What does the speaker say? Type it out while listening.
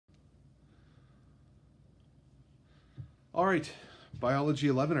All right, Biology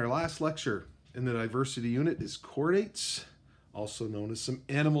 11, our last lecture in the diversity unit is chordates, also known as some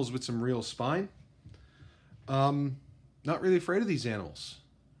animals with some real spine. Not really afraid of these animals,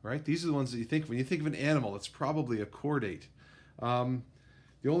 right? These are the ones that you think of. When you think of an animal, it's probably a chordate.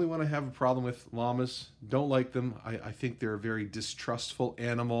 The only one I have a problem with, llamas. Don't like them. I think they're a very distrustful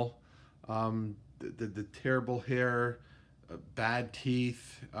animal. The terrible hair, bad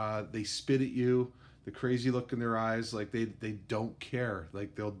teeth, they spit at you, the crazy look in their eyes, like they don't care,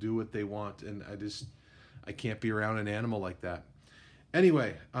 like they'll do what they want, and I can't be around an animal like that.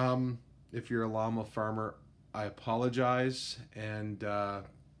 Anyway, if you're a llama farmer, I apologize, and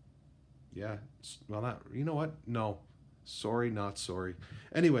yeah, well, not, you know what? No, sorry, not sorry.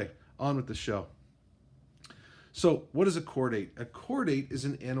 Anyway, on with the show. So, what is a chordate? A chordate is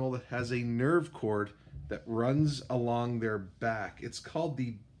an animal that has a nerve cord that runs along their back. It's called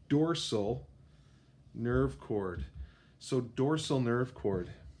the dorsal nerve cord. So, dorsal nerve cord.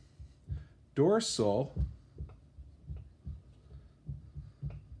 Dorsal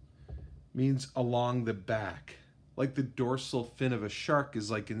means along the back. Like the dorsal fin of a shark is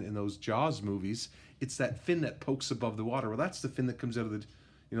like in those Jaws movies. It's that fin that pokes above the water. Well, that's the fin that comes out of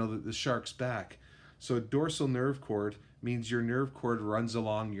the shark's back. So a dorsal nerve cord means your nerve cord runs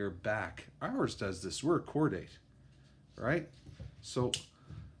along your back. Ours does this. We're a chordate, right? So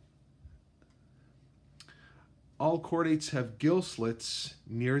all chordates have gill slits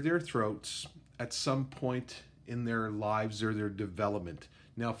near their throats at some point in their lives or their development.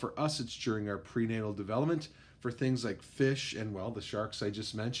 Now for us, it's during our prenatal development. For things like fish and, well, the sharks I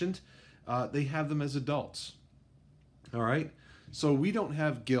just mentioned, they have them as adults. All right? So we don't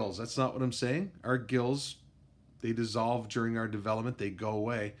have gills. That's not what I'm saying. Our gills, they dissolve during our development. They go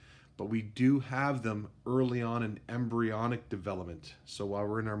away. But we do have them early on in embryonic development. So while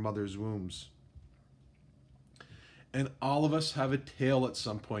we're in our mother's wombs. And all of us have a tail at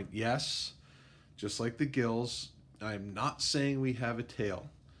some point. Yes, just like the gills. I'm not saying we have a tail.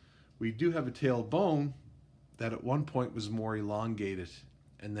 We do have a tail bone that at one point was more elongated,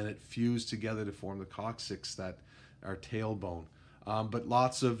 and then it fused together to form the coccyx, that our tailbone. But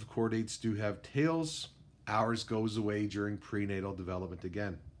lots of chordates do have tails. Ours goes away during prenatal development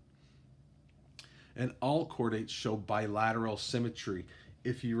again. And all chordates show bilateral symmetry.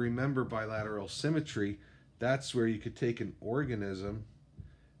 If you remember bilateral symmetry, that's where you could take an organism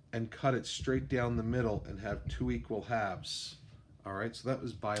and cut it straight down the middle and have two equal halves. All right, so that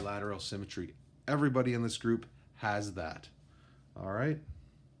was bilateral symmetry. Everybody in this group has that. All right.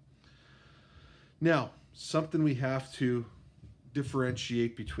 Now, something we have to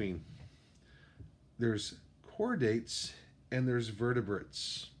differentiate between. There's chordates and there's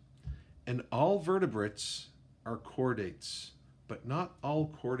vertebrates. And all vertebrates are chordates, but not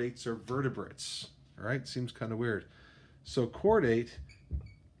all chordates are vertebrates. All right, seems kind of weird. So chordate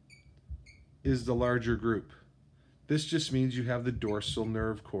is the larger group. This just means you have the dorsal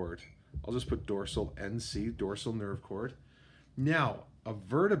nerve cord. I'll just put dorsal NC, dorsal nerve cord. Now, a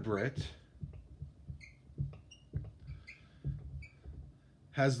vertebrate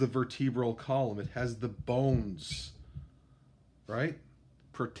has the vertebral column. It has the bones, right?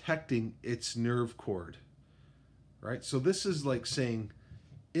 Protecting its nerve cord, right? So this is like saying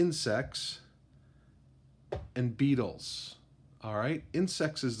insects and beetles, all right?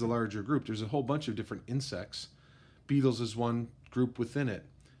 Insects is the larger group. There's a whole bunch of different insects. Beetles is one group within it.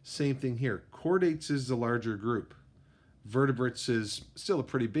 Same thing here. Chordates is the larger group. Vertebrates is still a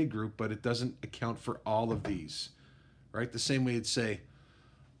pretty big group, but it doesn't account for all of these, right? The same way you'd say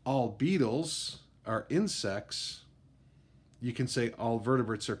all beetles are insects, you can say all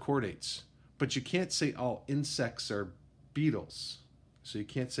vertebrates are chordates, but you can't say all insects are beetles. So you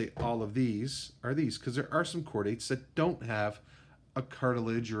can't say all of these are these, because there are some chordates that don't have a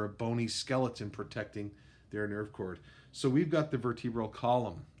cartilage or a bony skeleton protecting their nerve cord. So we've got the vertebral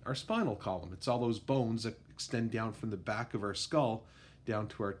column, our spinal column. It's all those bones that extend down from the back of our skull down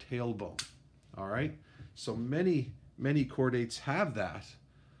to our tailbone. All right? So many chordates have that,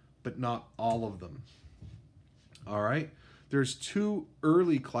 but not all of them. All right? There's two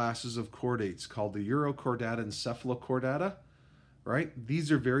early classes of chordates called the Urochordata and Cephalochordata, right?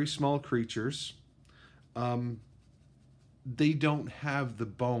 These are very small creatures. They don't have the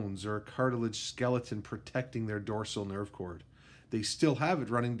bones or a cartilage skeleton protecting their dorsal nerve cord. They still have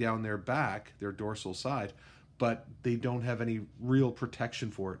it running down their back, their dorsal side, but they don't have any real protection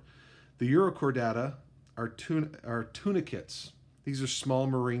for it. The Urochordata are tunicates. These are small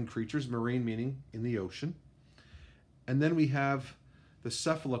marine creatures, marine meaning in the ocean. And then we have the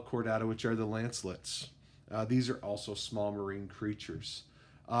Cephalochordata, which are the lancelets. These are also small marine creatures.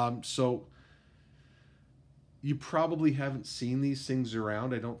 So You probably haven't seen these things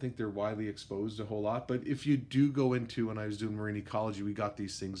around. I don't think they're widely exposed a whole lot. But if you do go into, when I was doing marine ecology, we got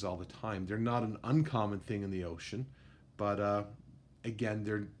these things all the time. They're not an uncommon thing in the ocean. But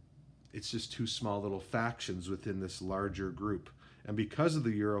again, it's just two small little factions within this larger group. And because of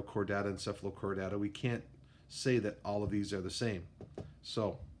the Urochordata and Cephalochordata, we can't say that all of these are the same.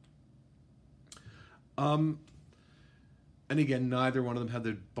 So, and again, neither one of them had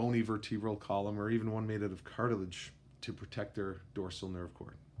the bony vertebral column or even one made out of cartilage to protect their dorsal nerve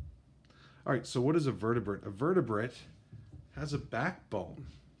cord. All right, so what is a vertebrate? A vertebrate has a backbone.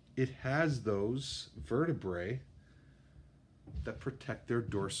 It has those vertebrae that protect their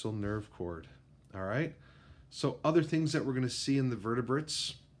dorsal nerve cord. All right, so other things that we're going to see in the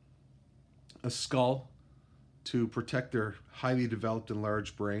vertebrates: a skull to protect their highly developed and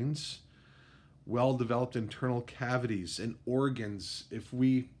large brains, well-developed internal cavities and organs. If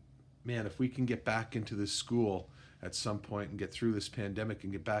we can get back into this school at some point and get through this pandemic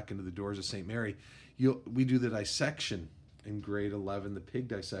and get back into the doors of St. Mary, we do the dissection in grade 11, the pig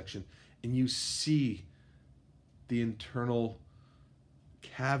dissection, and you see the internal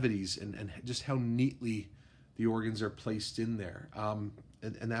cavities and just how neatly the organs are placed in there.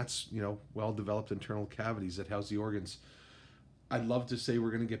 And that's, well-developed internal cavities that house the organs. I'd love to say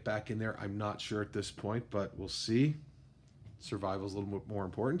we're going to get back in there. I'm not sure at this point, but we'll see. Survival is a little bit more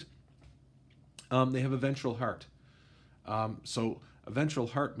important. They have a ventral heart. So a ventral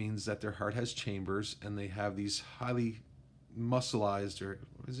heart means that their heart has chambers and they have these highly muscleized, or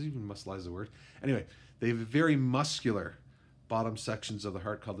is it even muscleized the word? Anyway, they have very muscular bottom sections of the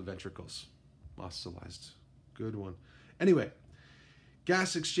heart called the ventricles. Muscleized. Good one. Anyway,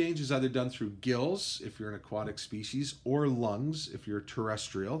 gas exchange is either done through gills, if you're an aquatic species, or lungs, if you're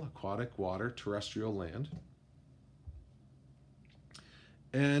terrestrial, aquatic, water, terrestrial, land.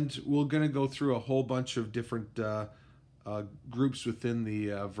 And we're going to go through a whole bunch of different groups within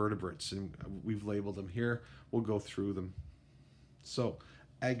the vertebrates, and we've labeled them here. We'll go through them. So,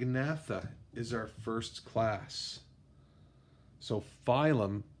 Agnatha is our first class. So,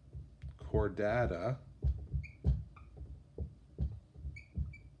 phylum, Chordata.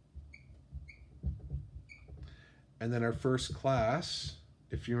 And then our first class,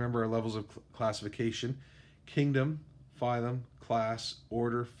 if you remember our levels of classification: kingdom, phylum, class,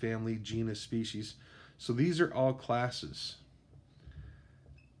 order, family, genus, species. So these are all classes.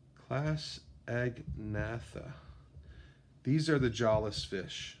 Class Agnatha. These are the jawless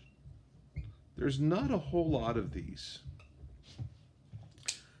fish. There's not a whole lot of these,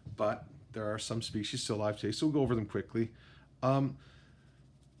 but there are some species still alive today, so we'll go over them quickly.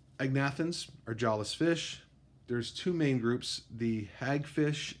 Agnathans are jawless fish. There's two main groups, the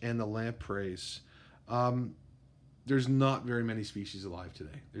hagfish and the lampreys. There's not very many species alive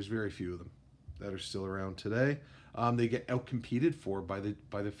today. There's very few of them that are still around today. They get outcompeted for by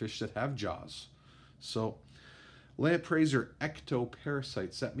the fish that have jaws. So lampreys are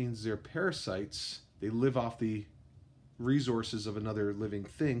ectoparasites. That means they're parasites. They live off the resources of another living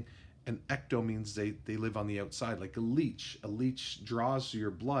thing. And ecto means they live on the outside, like a leech. A leech draws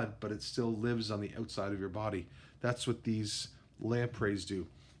your blood, but it still lives on the outside of your body. That's what these lampreys do.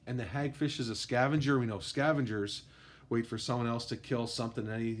 And the hagfish is a scavenger. We know scavengers wait for someone else to kill something,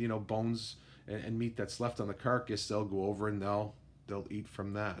 any bones and meat that's left on the carcass. They'll go over and they'll eat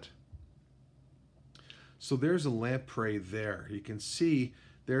from that. So there's a lamprey there. You can see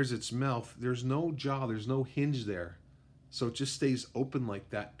there's its mouth. There's no jaw. There's no hinge there. So it just stays open like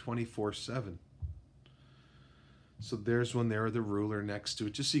that 24/7. So there's one there with a ruler next to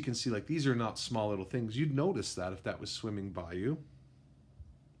it, just so you can see, like, these are not small little things. You'd notice that if that was swimming by you.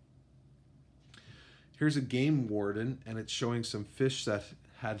 Here's a game warden, and it's showing some fish that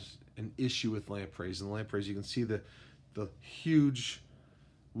had an issue with lampreys. And the lampreys, you can see the huge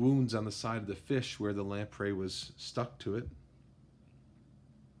wounds on the side of the fish where the lamprey was stuck to it.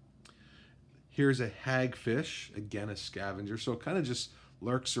 Here's a hagfish, again a scavenger, so it kind of just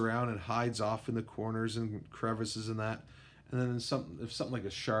lurks around and hides off in the corners and crevices and that. And then if something like a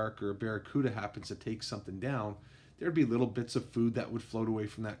shark or a barracuda happens to take something down, there'd be little bits of food that would float away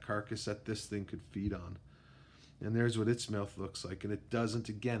from that carcass that this thing could feed on. And there's what its mouth looks like. And it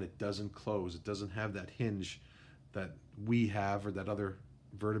doesn't close. It doesn't have that hinge that we have or that other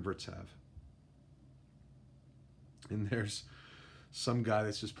vertebrates have. And there's some guy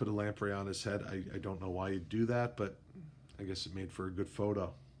that's just put a lamprey on his head. I don't know why you'd do that, but I guess it made for a good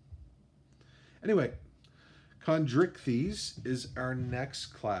photo. Anyway, Chondrichthyes is our next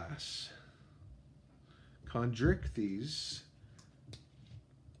class. Chondrichthyes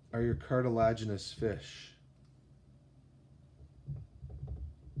are your cartilaginous fish.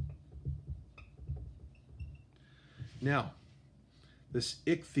 Now, this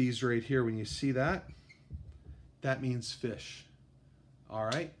ichthyes right here, when you see that, that means fish. All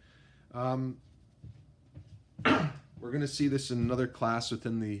right. We're going to see this in another class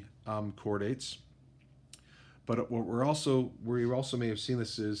within the chordates. But what we also may have seen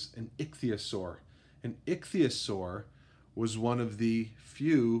this is an ichthyosaur. An ichthyosaur was one of the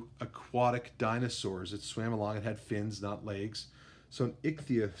few aquatic dinosaurs. It swam along. It had fins, not legs. So an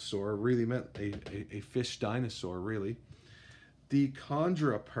ichthyosaur really meant a fish dinosaur, really. The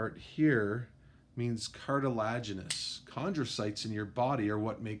chondra part here means cartilaginous. Chondrocytes in your body are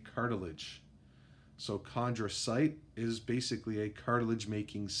what make cartilage. So chondrocyte is basically a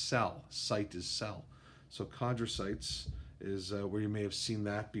cartilage-making cell. Cyte is cell. So chondrocytes is where you may have seen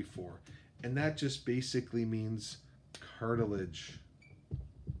that before. And that just basically means cartilage.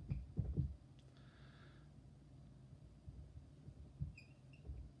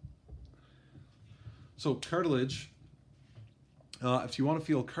 So cartilage, if you want to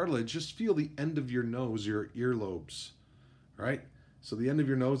feel cartilage, just feel the end of your nose, your earlobes, right? So the end of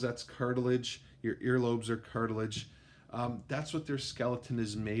your nose, that's cartilage. Your earlobes are cartilage. That's what their skeleton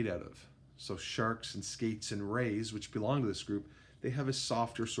is made out of. So sharks and skates and rays, which belong to this group, they have a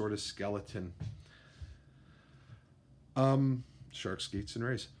softer sort of skeleton. Sharks, skates, and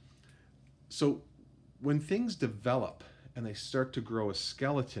rays. So when things develop and they start to grow a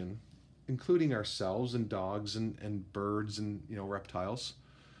skeleton, including ourselves and dogs and birds and reptiles,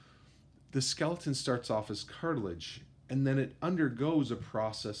 the skeleton starts off as cartilage, and then it undergoes a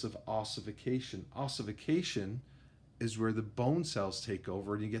process of ossification. Ossification is where the bone cells take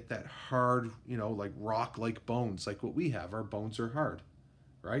over and you get that hard, like rock-like bones, like what we have. Our bones are hard,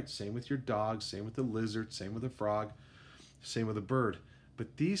 right? Same with your dog, same with the lizard, same with a frog, same with a bird.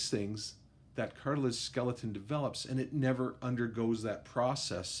 But these things, that cartilage skeleton develops and it never undergoes that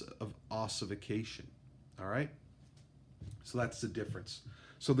process of ossification, all right? So that's the difference.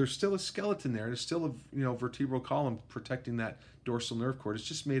 So there's still a skeleton there. There's still a vertebral column protecting that dorsal nerve cord. It's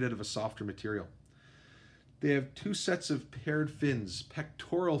just made out of a softer material. They have two sets of paired fins,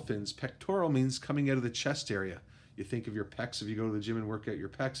 pectoral fins. Pectoral means coming out of the chest area. You think of your pecs. If you go to the gym and work out your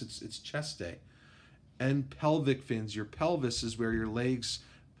pecs, it's chest day. And pelvic fins. Your pelvis is where your legs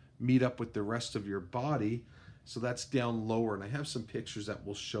meet up with the rest of your body. So that's down lower. And I have some pictures that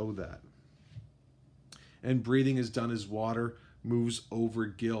will show that. And breathing is done as water moves over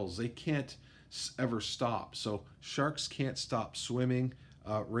gills. They can't ever stop. So sharks can't stop swimming.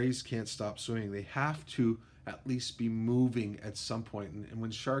 Rays can't stop swimming. They have to at least be moving at some point. And when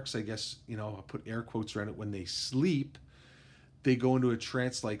sharks, I guess, I'll put air quotes around it, when they sleep, they go into a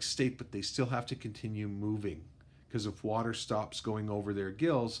trance-like state, but they still have to continue moving. Because if water stops going over their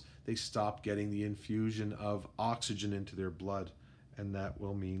gills, they stop getting the infusion of oxygen into their blood. And that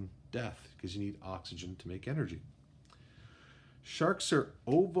will mean death, because you need oxygen to make energy. Sharks are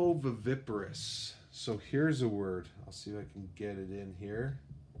ovoviviparous. So here's a word. I'll see if I can get it in here.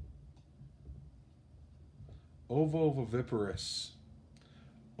 Ovoviviparous.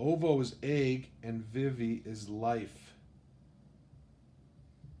 Ovo is egg and vivi is life.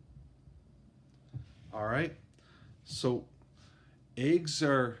 All right. So eggs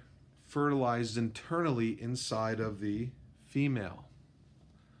are fertilized internally inside of the female.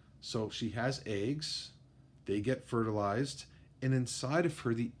 So she has eggs. They get fertilized. And inside of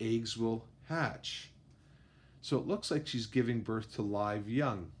her, the eggs will hatch. So it looks like she's giving birth to live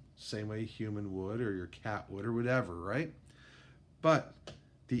young, same way a human would or your cat would or whatever, right? But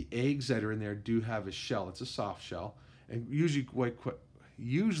the eggs that are in there do have a shell. It's a soft shell. And usually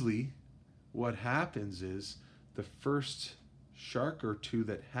what happens is the first shark or two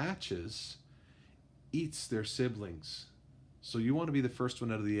that hatches eats their siblings. So you want to be the first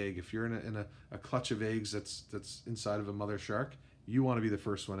one out of the egg. If you're in a clutch of eggs that's inside of a mother shark, you want to be the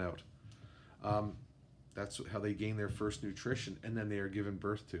first one out. That's how they gain their first nutrition, and then they are given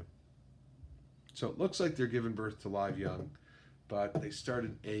birth to. So it looks like they're giving birth to live young, but they start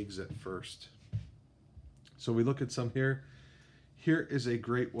in eggs at first. So we look at some here. Here is a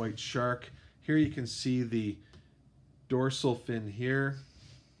great white shark. Here you can see the dorsal fin here.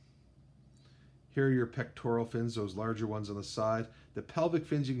 Here are your pectoral fins, those larger ones on the side. The pelvic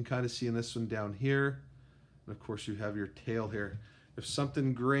fins you can kind of see in this one down here. And of course you have your tail here. If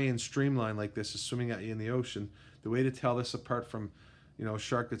something gray and streamlined like this is swimming at you in the ocean, the way to tell this apart from, a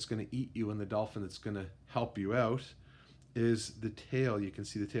shark that's going to eat you and the dolphin that's going to help you out is the tail. You can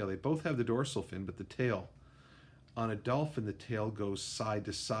see the tail. They both have the dorsal fin, but the tail. On a dolphin, the tail goes side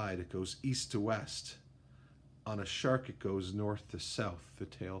to side. It goes east to west. On a shark, it goes north to south, the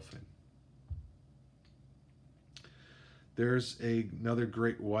tail fin. There's another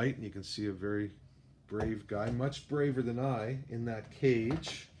great white, and you can see a very brave guy, much braver than I in that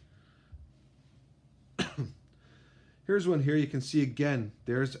cage. Here's one here. You can see again,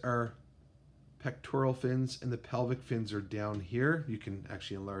 there's our pectoral fins, and the pelvic fins are down here. You can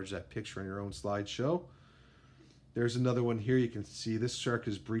actually enlarge that picture on your own slideshow. There's another one here. You can see this shark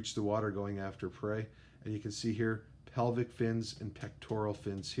has breached the water going after prey. And you can see here pelvic fins and pectoral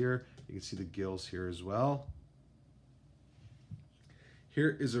fins here. You can see the gills here as well.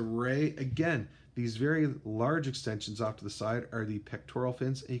 Here is a ray. Again, these very large extensions off to the side are the pectoral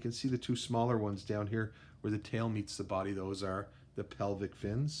fins. And you can see the two smaller ones down here where the tail meets the body. Those are the pelvic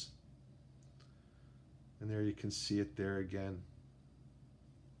fins. And there you can see it there again.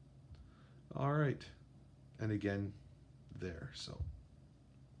 All right. And again, there. So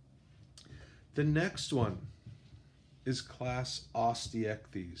the next one is class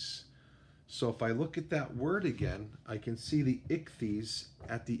Osteichthyes. So if I look at that word again, I can see the ichthyes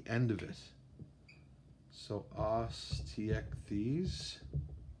at the end of it. So Osteichthyes.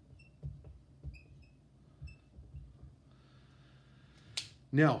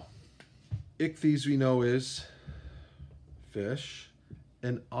 Now, ichthyes we know is fish,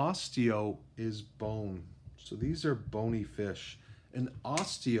 and osteo is bone. So these are bony fish. An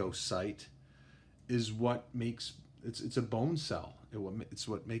osteocyte is what makes, it's a bone cell. It's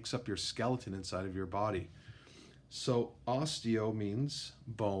what makes up your skeleton inside of your body. So osteo means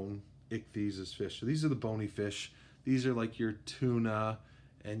bone, ichthyes is fish. So these are the bony fish. These are like your tuna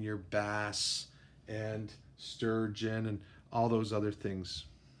and your bass and sturgeon and all those other things.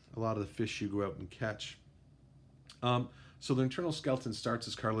 A lot of the fish you go out and catch. So the internal skeleton starts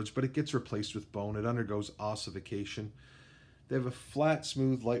as cartilage, but it gets replaced with bone. It undergoes ossification. They have a flat,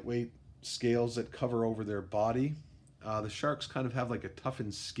 smooth, lightweight scales that cover over their body. The sharks kind of have like a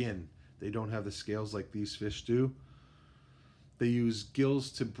toughened skin. They don't have the scales like these fish do. They use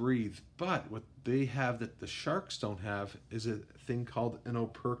gills to breathe, but what they have that the sharks don't have is a thing called an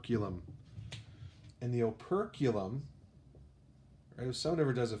operculum. And the operculum, right, if someone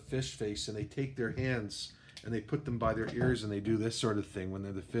ever does a fish face and they take their hands and they put them by their ears and they do this sort of thing when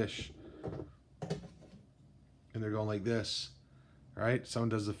they're the fish. And they're going like this. All right? Someone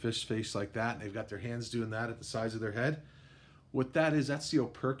does the fish face like that and they've got their hands doing that at the sides of their head. What that is, that's the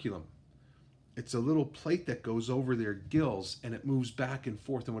operculum. It's a little plate that goes over their gills and it moves back and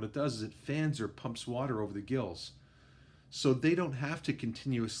forth. And what it does is it fans or pumps water over the gills. So they don't have to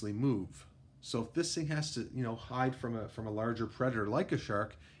continuously move. So if this thing has to, hide from a larger predator like a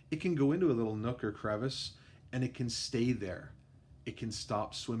shark, it can go into a little nook or crevice and it can stay there. It can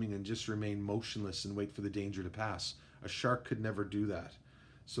stop swimming and just remain motionless and wait for the danger to pass. A shark could never do that.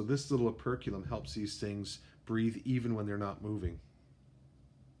 So this little operculum helps these things breathe even when they're not moving.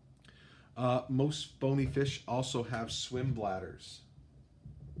 Most bony fish also have swim bladders.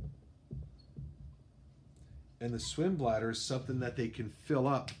 And the swim bladder is something that they can fill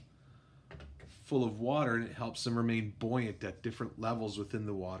up full of water, and it helps them remain buoyant at different levels within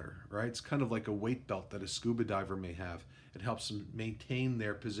the water, right? It's kind of like a weight belt that a scuba diver may have. It helps them maintain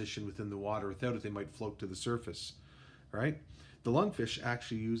their position within the water. Without it, they might float to the surface, right? The lungfish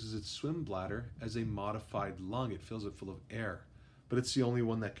actually uses its swim bladder as a modified lung. It fills it full of air, but it's the only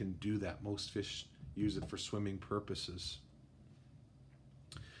one that can do that. Most fish use it for swimming purposes.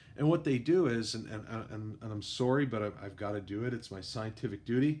 And what they do is, and I'm sorry, but I've got to do it. It's my scientific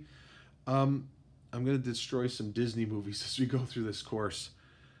duty. I'm going to destroy some Disney movies as we go through this course.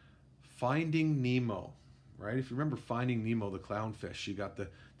 Finding Nemo, right? If you remember Finding Nemo, the clownfish, you got the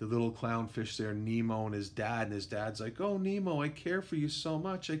little clownfish there, Nemo and his dad's like, "Oh, Nemo, I care for you so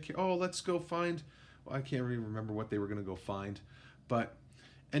much. Oh, let's go find," well, I can't really remember what they were going to go find. But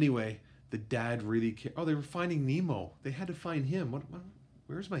anyway, the dad really cared. Oh, they were finding Nemo. They had to find him.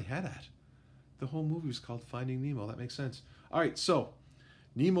 Where's my head at? The whole movie was called Finding Nemo. That makes sense. All right, so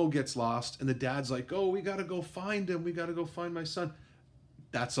Nemo gets lost, and the dad's like, "Oh, we got to go find him. We got to go find my son."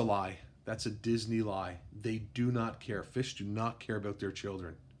 That's a lie. That's a Disney lie. They do not care. Fish do not care about their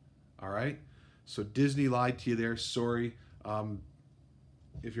children. All right? So Disney lied to you there. Sorry.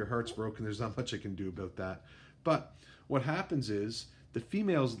 If your heart's broken, there's not much I can do about that. But what happens is the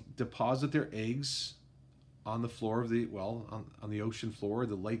females deposit their eggs on the floor of on the ocean floor,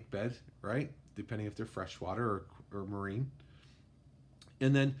 the lake bed, right? Depending if they're freshwater or marine.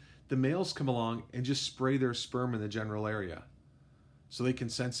 And then the males come along and just spray their sperm in the general area. So they can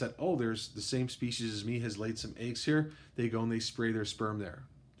sense that, oh, there's the same species as me has laid some eggs here. They go and they spray their sperm there.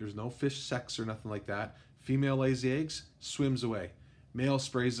 There's no fish sex or nothing like that. Female lays the eggs, swims away. Male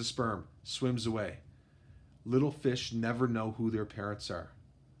sprays the sperm, swims away. Little fish never know who their parents are.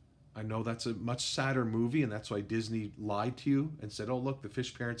 I know that's a much sadder movie, and that's why Disney lied to you and said, "Oh, look, the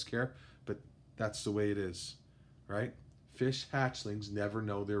fish parents care." But That's the way it is, right? Fish hatchlings never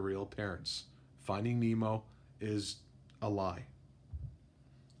know their real parents. Finding Nemo is a lie.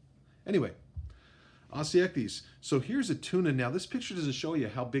 Anyway, Osteichthyes. So here's a tuna. Now, this picture doesn't show you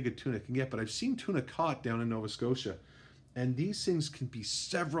how big a tuna can get, but I've seen tuna caught down in Nova Scotia, and these things can be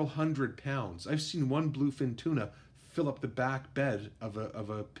several hundred pounds. I've seen one bluefin tuna fill up the back bed of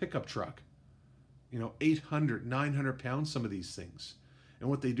a pickup truck. 800, 900 pounds, some of these things. And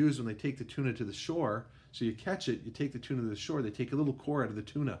what they do is when they take the tuna to the shore, so you catch it, you take the tuna to the shore, they take a little core out of the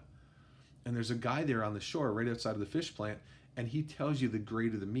tuna. And there's a guy there on the shore right outside of the fish plant, and he tells you the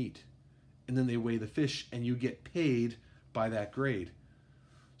grade of the meat. And then they weigh the fish, and you get paid by that grade.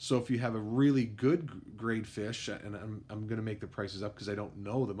 So if you have a really good grade fish, and I'm going to make the prices up because I don't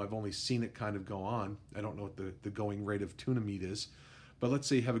know them. I've only seen it kind of go on. I don't know what the going rate of tuna meat is. But let's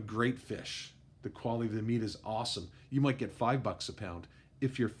say you have a great fish. The quality of the meat is awesome. You might get $5 a pound.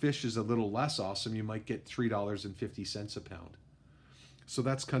 If your fish is a little less awesome, you might get $3.50 a pound. So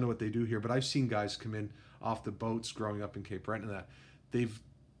that's kind of what they do here. But I've seen guys come in off the boats growing up in Cape Breton and that.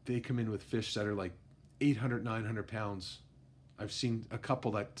 They come in with fish that are like 800, 900 pounds. I've seen a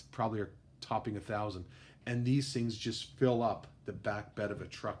couple that probably are topping 1,000. And these things just fill up the back bed of a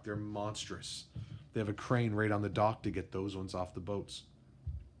truck. They're monstrous. They have a crane right on the dock to get those ones off the boats.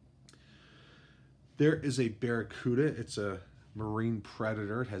 There is a barracuda. It's a marine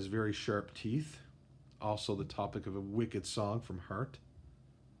predator. It has very sharp teeth. Also the topic of a wicked song from Heart.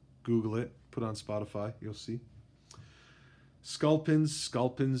 Google it. Put on Spotify. You'll see. Sculpins.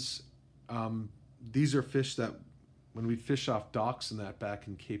 These are fish that when we fish off docks and that back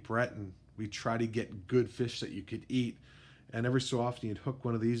in Cape Breton, we try to get good fish that you could eat. And every so often you'd hook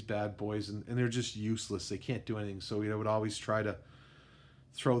one of these bad boys and they're just useless. They can't do anything. So we would always try to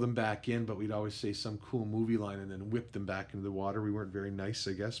throw them back in, but we'd always say some cool movie line and then whip them back into the water. We weren't very nice,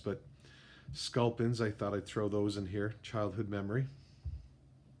 I guess, but sculpins, I thought I'd throw those in here. Childhood memory.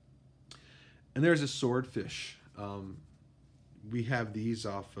 And there's a swordfish. We have these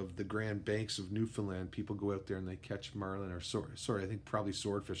off of the Grand Banks of Newfoundland. People go out there and they catch marlin, or sorry, I think probably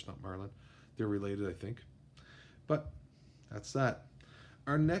swordfish, not marlin. They're related, I think. But that's that.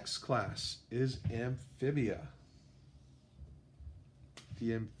 Our next class is amphibia.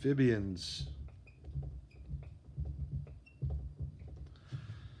 The amphibians.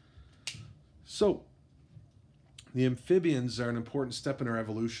 So, the amphibians are an important step in our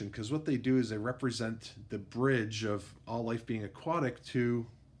evolution because what they do is they represent the bridge of all life being aquatic to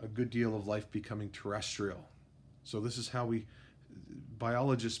a good deal of life becoming terrestrial. So this is how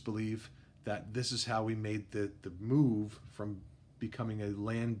biologists believe that this is how we made the move from becoming a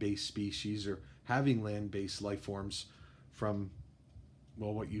land-based species or having land-based life forms from,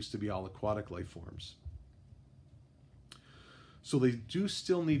 well, what used to be all aquatic life forms. So they do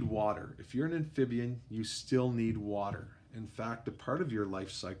still need water. If you're an amphibian, you still need water. In fact, a part of your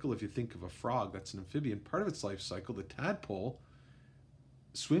life cycle, if you think of a frog that's an amphibian, part of its life cycle, the tadpole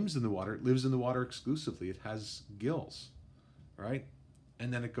swims in the water, it lives in the water exclusively. It has gills, right?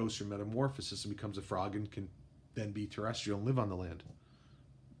 And then it goes through metamorphosis and becomes a frog and can then be terrestrial and live on the land.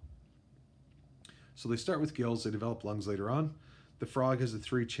 So they start with gills, they develop lungs later on. The frog has a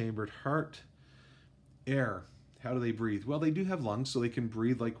 3-chambered heart. Air. How do they breathe? Well, they do have lungs, so they can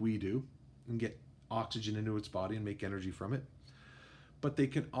breathe like we do and get oxygen into its body and make energy from it. But they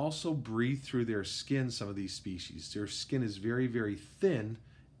can also breathe through their skin, some of these species. Their skin is very, very thin,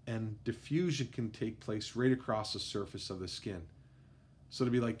 and diffusion can take place right across the surface of the skin. So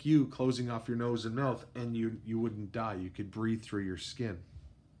to be like you, closing off your nose and mouth, and you wouldn't die. You could breathe through your skin.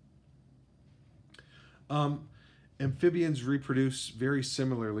 Amphibians reproduce very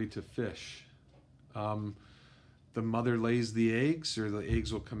similarly to fish. The mother lays the eggs, or the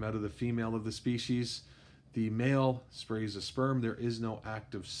eggs will come out of the female of the species. The male sprays the sperm. There is no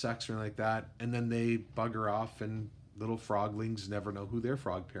active sex or anything like that. And then they bugger off, and little froglings never know who their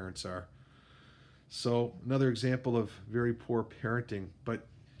frog parents are. So another example of very poor parenting. But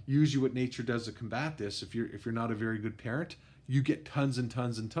usually what nature does to combat this, if you're not a very good parent, you get tons and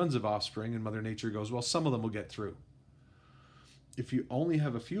tons and tons of offspring, and Mother Nature goes, well, some of them will get through. If you only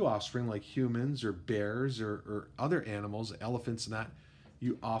have a few offspring, like humans or bears or other animals, elephants and that,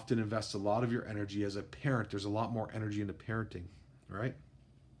 you often invest a lot of your energy as a parent. There's a lot more energy into parenting, right?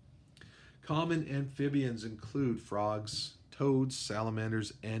 Common amphibians include frogs, toads,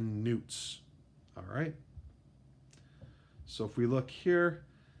 salamanders, and newts, all right? So if we look here,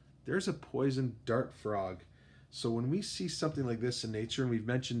 there's a poison dart frog. So when we see something like this in nature, and we've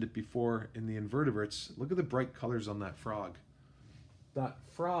mentioned it before in the invertebrates, look at the bright colors on that frog. That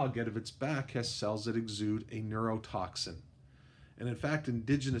frog, out of its back, has cells that exude a neurotoxin. And in fact,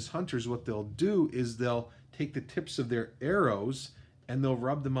 indigenous hunters, what they'll do is they'll take the tips of their arrows and they'll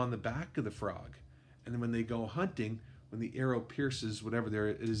rub them on the back of the frog. And then when they go hunting, when the arrow pierces whatever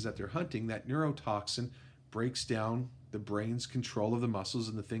it is that they're hunting, that neurotoxin breaks down the brain's control of the muscles,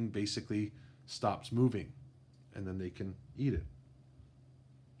 and the thing basically stops moving, and then they can eat it.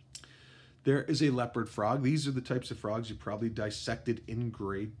 There is a leopard frog. These are the types of frogs you probably dissected in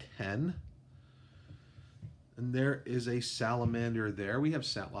grade 10. And there is a salamander there. We have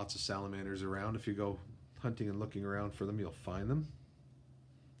lots of salamanders around. If you go hunting and looking around for them, you'll find them.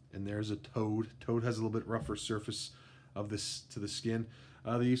 And there's a toad. Toad has a little bit rougher surface of this to the skin.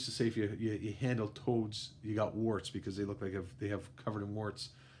 They used to say if you handle toads, you got warts, because they look like they have covered in warts.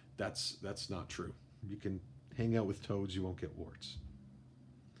 That's not true. You can hang out with toads, you won't get warts.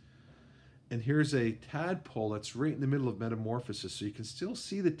 And here's a tadpole that's right in the middle of metamorphosis. So you can still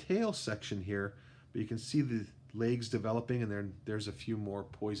see the tail section here, but you can see the legs developing, and there's a few more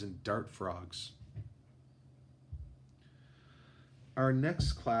poison dart frogs. Our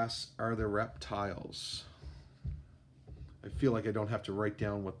next class are the reptiles. I feel like I don't have to write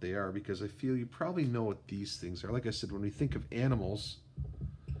down what they are, because I feel you probably know what these things are. Like I said, when we think of animals,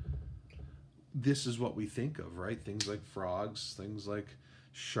 this is what we think of, right? Things like frogs, things like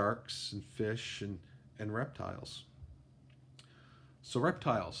sharks and fish and reptiles. So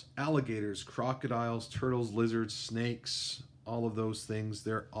reptiles, alligators, crocodiles, turtles, lizards, snakes, all of those things,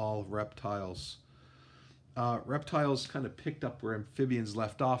 they're all reptiles. Reptiles kind of picked up where amphibians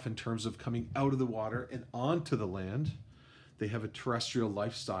left off in terms of coming out of the water and onto the land. They have a terrestrial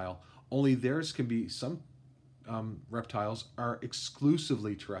lifestyle. Only theirs can be, some reptiles are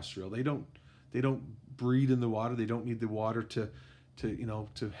exclusively terrestrial. They don't breed in the water. They don't need the water to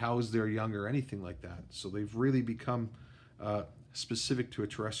house their young or anything like that. So they've really become specific to a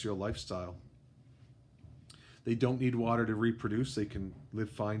terrestrial lifestyle. They don't need water to reproduce. They can live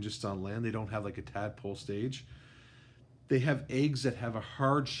fine just on land. They don't have like a tadpole stage. They have eggs that have a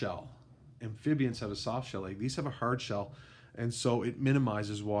hard shell. Amphibians have a soft shell egg. These have a hard shell, and so it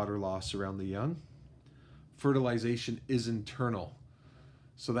minimizes water loss around the young. Fertilization is internal.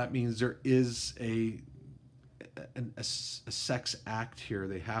 So that means there is a sex act here.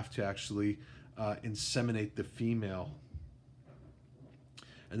 They have to actually inseminate the female.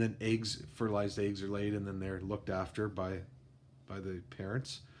 And then fertilized eggs are laid, and then they're looked after by the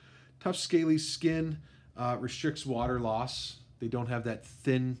parents. Tough, scaly skin restricts water loss. They don't have that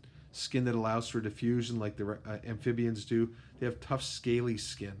thin skin that allows for diffusion like the amphibians do. They have tough, scaly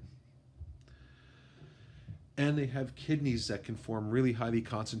skin. And they have kidneys that can form really highly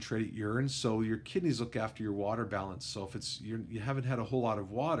concentrated urine. So your kidneys look after your water balance. So if you haven't had a whole lot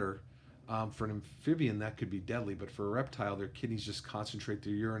of water, for an amphibian, that could be deadly. But for a reptile, their kidneys just concentrate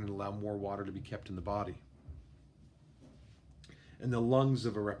their urine and allow more water to be kept in the body. And the lungs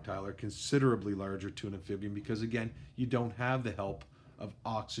of a reptile are considerably larger to an amphibian because, again, you don't have the help of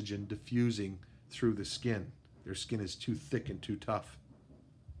oxygen diffusing through the skin. Their skin is too thick and too tough.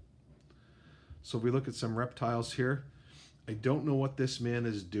 So if we look at some reptiles here, I don't know what this man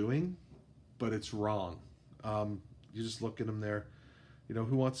is doing, but it's wrong. You just look at him there. You know,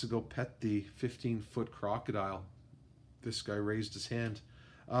 who wants to go pet the 15-foot crocodile? This guy raised his hand.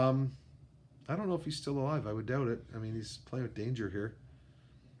 I don't know if he's still alive. I would doubt it. I mean, he's playing with danger here.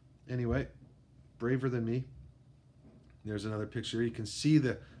 Anyway, braver than me. There's another picture. You can see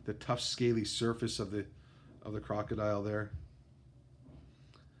the tough, scaly surface of the crocodile there.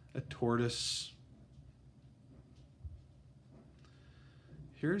 A tortoise.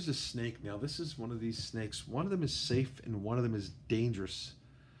 Here's a snake. Now, this is one of these snakes. One of them is safe and one of them is dangerous.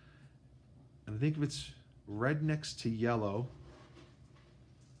 And I think if it's red next to yellow,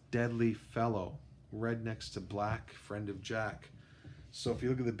 deadly fellow. Red next to black, friend of Jack. So if you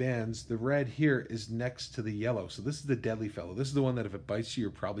look at the bands, the red here is next to the yellow. So this is the deadly fellow. This is the one that if it bites you,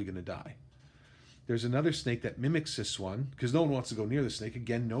 you're probably going to die. There's another snake that mimics this one because no one wants to go near the snake.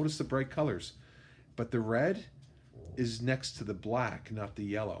 Again, notice the bright colors. But the red is next to the black, not the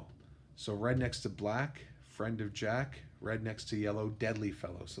yellow. So red next to black, friend of Jack. Red next to yellow, deadly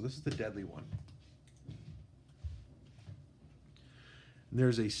fellow. So this is the deadly one. And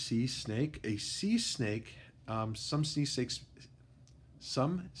there's a sea snake. A sea snake, some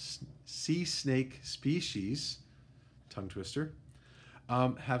sea snake species, tongue twister,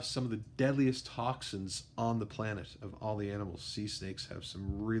 have some of the deadliest toxins on the planet of all the animals. Sea snakes have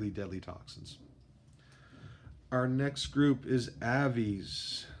some really deadly toxins. Our next group is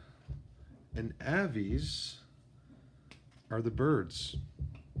aves. And aves are the birds,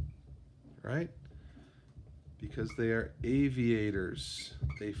 right? Because they are aviators.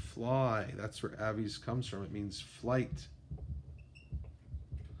 They fly. That's where aves comes from. It means flight.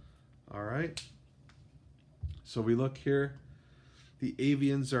 All right. So we look here. The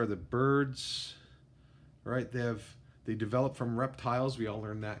avians are the birds, right? They develop from reptiles. We all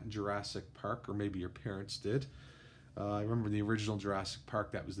learned that in Jurassic Park, or maybe your parents did. I remember in the original Jurassic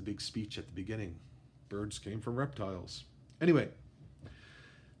Park, that was the big speech at the beginning. Birds came from reptiles. Anyway,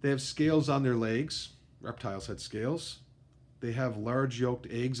 they have scales on their legs. Reptiles had scales. They have large yolked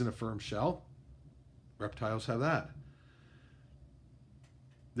eggs in a firm shell. Reptiles have that.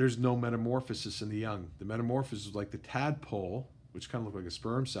 There's no metamorphosis in the young. The metamorphosis is like the tadpole, which kind of look like a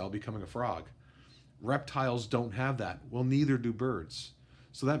sperm cell, becoming a frog. Reptiles don't have that. Well, neither do birds.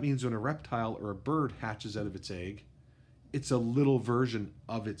 So that means when a reptile or a bird hatches out of its egg, it's a little version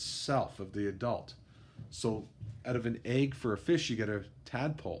of itself, of the adult. So out of an egg for a fish, you get a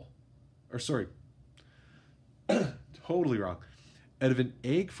tadpole. Or sorry, totally wrong. Out of an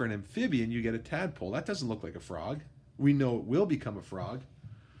egg for an amphibian, you get a tadpole. That doesn't look like a frog. We know it will become a frog,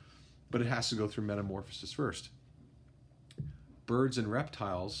 but it has to go through metamorphosis first. Birds and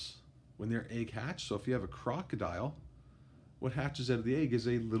reptiles, when their egg hatch, so if you have a crocodile, what hatches out of the egg is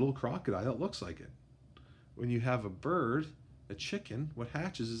a little crocodile that looks like it. When you have a bird, a chicken, what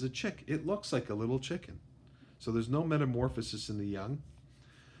hatches is a chick. It looks like a little chicken. So there's no metamorphosis in the young.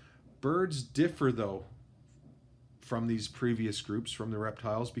 Birds differ, though, from these previous groups, from the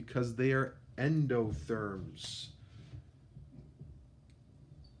reptiles, because they are endotherms.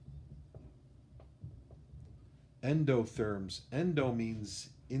 Endotherms. Endo means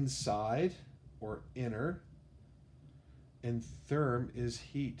inside or inner, and therm is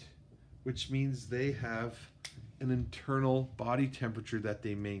heat, which means they have an internal body temperature that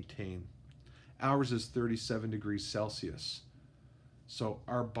they maintain. Ours is 37 degrees Celsius. So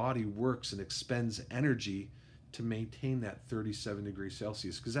our body works and expends energy to maintain that 37 degrees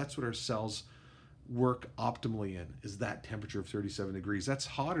Celsius, because that's what our cells work optimally in, is that temperature of 37 degrees. That's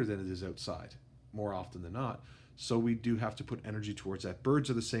hotter than it is outside, more often than not. So we do have to put energy towards that. Birds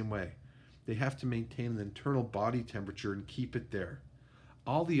are the same way. They have to maintain an internal body temperature and keep it there.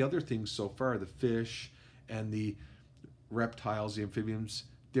 All the other things so far, the fish and the reptiles, the amphibians,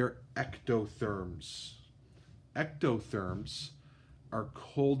 they're ectotherms. Ectotherms are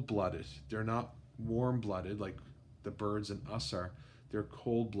cold-blooded. They're not warm-blooded like the birds and us are. They're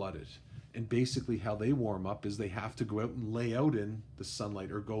cold-blooded. And basically how they warm up is they have to go out and lay out in the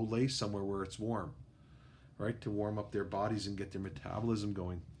sunlight or go lay somewhere where it's warm, right, to warm up their bodies and get their metabolism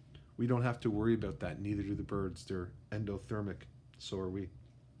going. We don't have to worry about that. Neither do the birds. They're endothermic. So are we.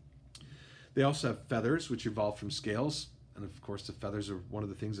 They also have feathers, which evolved from scales. And of course, the feathers are one of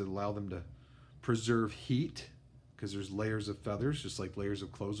the things that allow them to preserve heat, because there's layers of feathers, just like layers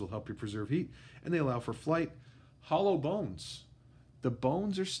of clothes will help you preserve heat. And they allow for flight. Hollow bones. The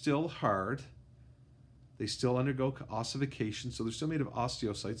bones are still hard. They still undergo ossification, so they're still made of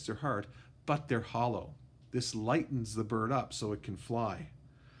osteocytes. They're hard, but they're hollow. This lightens the bird up so it can fly.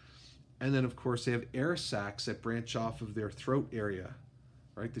 And then, of course, they have air sacs that branch off of their throat area,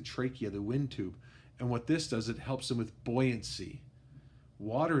 right? The trachea, the wind tube. And what this does, it helps them with buoyancy.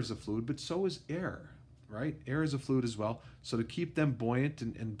 Water is a fluid, but so is air, right? Air is a fluid as well. So to keep them buoyant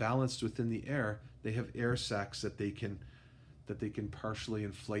and balanced within the air, they have air sacs that they can partially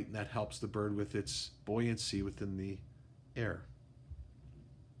inflate, and that helps the bird with its buoyancy within the air.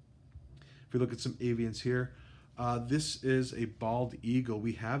 If we look at some avians here, this is a bald eagle.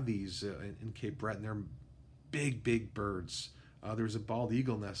 We have these in Cape Breton. They're big, big birds. There was a bald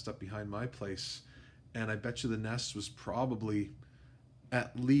eagle nest up behind my place, and I bet you the nest was probably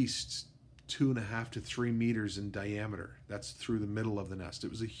at least 2.5 to 3 meters in diameter. That's through the middle of the nest.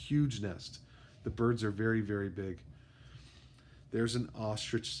 It was a huge nest. The birds are very, very big. There's an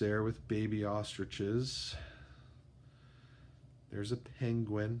ostrich there with baby ostriches. There's a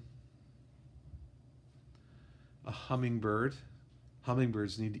penguin. A hummingbird.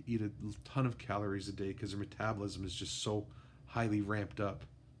 Hummingbirds need to eat a ton of calories a day because their metabolism is just so highly ramped up.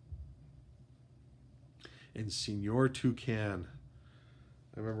 And Senor Toucan.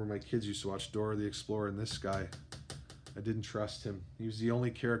 I remember my kids used to watch Dora the Explorer, and this guy, I didn't trust him. He was the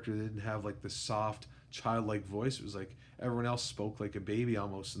only character that didn't have like the soft, childlike voice. It was like everyone else spoke like a baby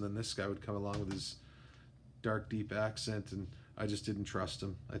almost, and then this guy would come along with his dark, deep accent, and I just didn't trust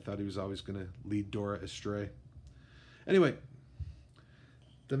him. I thought he was always going to lead Dora astray. Anyway,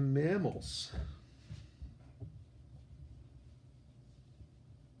 the mammals.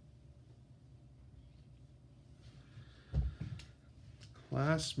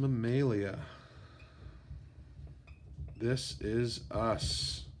 Class Mammalia. This is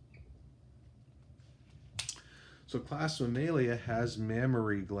us. So class Mammalia has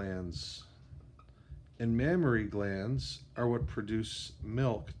mammary glands. And mammary glands are what produce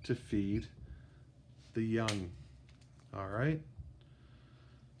milk to feed the young. All right?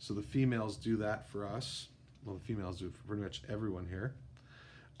 So the females do that for us. Well, the females do it for pretty much everyone here.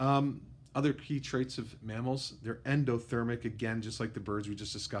 Other key traits of mammals, they're endothermic. Again, just like the birds, we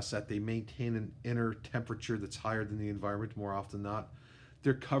just discussed that. They maintain an inner temperature that's higher than the environment more often than not.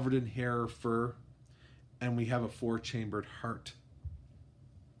 They're covered in hair or fur, and we have a 4-chambered heart.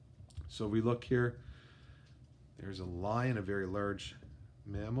 So we look here, there's a lion, a very large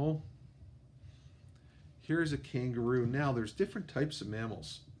mammal. Here's a kangaroo. Now, there's different types of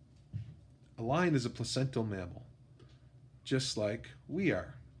mammals. A lion is a placental mammal, just like we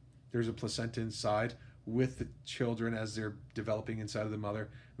are. There's a placenta inside with the children as they're developing inside of the mother,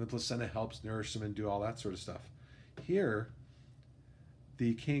 and the placenta helps nourish them and do all that sort of stuff. Here,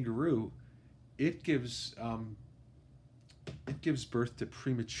 the kangaroo, it gives birth to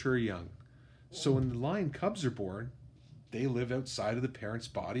premature young. So when the lion cubs are born, they live outside of the parent's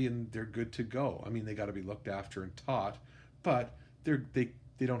body and they're good to go. I mean, they got to be looked after and taught, but they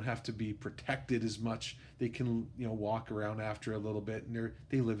don't have to be protected as much. They can, walk around after a little bit, and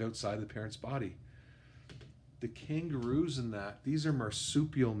they live outside the parent's body. The kangaroos in that, these are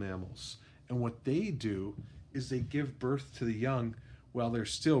marsupial mammals, and what they do is they give birth to the young while they're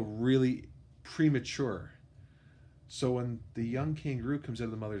still really premature. So when the young kangaroo comes out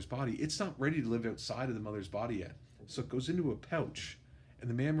of the mother's body, it's not ready to live outside of the mother's body yet. So it goes into a pouch, and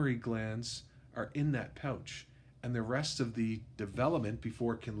the mammary glands are in that pouch. And the rest of the development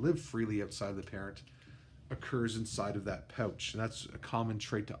before it can live freely outside of the parent occurs inside of that pouch. And that's a common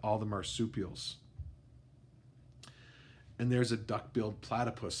trait to all the marsupials. And there's a duck-billed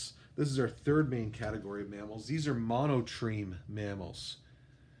platypus. This is our third main category of mammals. These are monotreme mammals.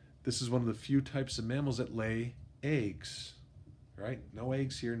 This is one of the few types of mammals that lay eggs, right? No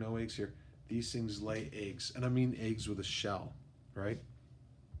eggs here, no eggs here. These things lay eggs, and I mean eggs with a shell, right?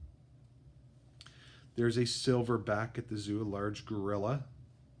 There's a silverback at the zoo, a large gorilla.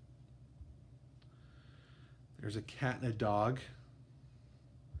 There's a cat and a dog.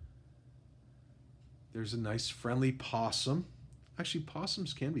 There's a nice friendly possum. Actually,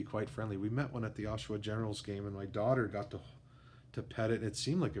 possums can be quite friendly. We met one at the Oshawa Generals game, and my daughter got to pet it. It almost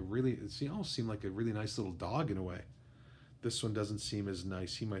seemed like a really nice little dog in a way. This one doesn't seem as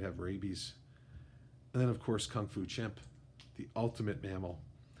nice. He might have rabies. And then, of course, Kung Fu Chimp, the ultimate mammal.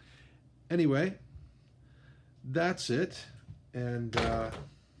 Anyway, that's it. And do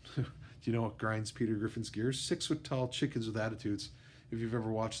you know what grinds Peter Griffin's gears? 6-foot-tall chickens with attitudes. If you've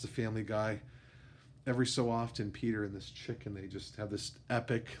ever watched The Family Guy, every so often, Peter and this chicken, they just have this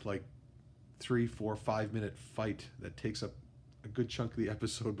epic, 3, 4, 5-minute fight that takes up a good chunk of the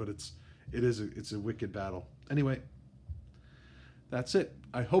episode, but it's a wicked battle. Anyway, that's it.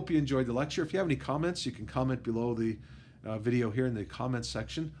 I hope you enjoyed the lecture. If you have any comments, you can comment below the video here in the comments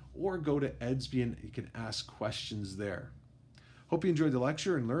section, or go to Edsby and you can ask questions there. Hope you enjoyed the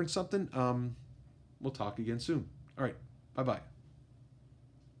lecture and learned something. We'll talk again soon. All right. Bye-bye.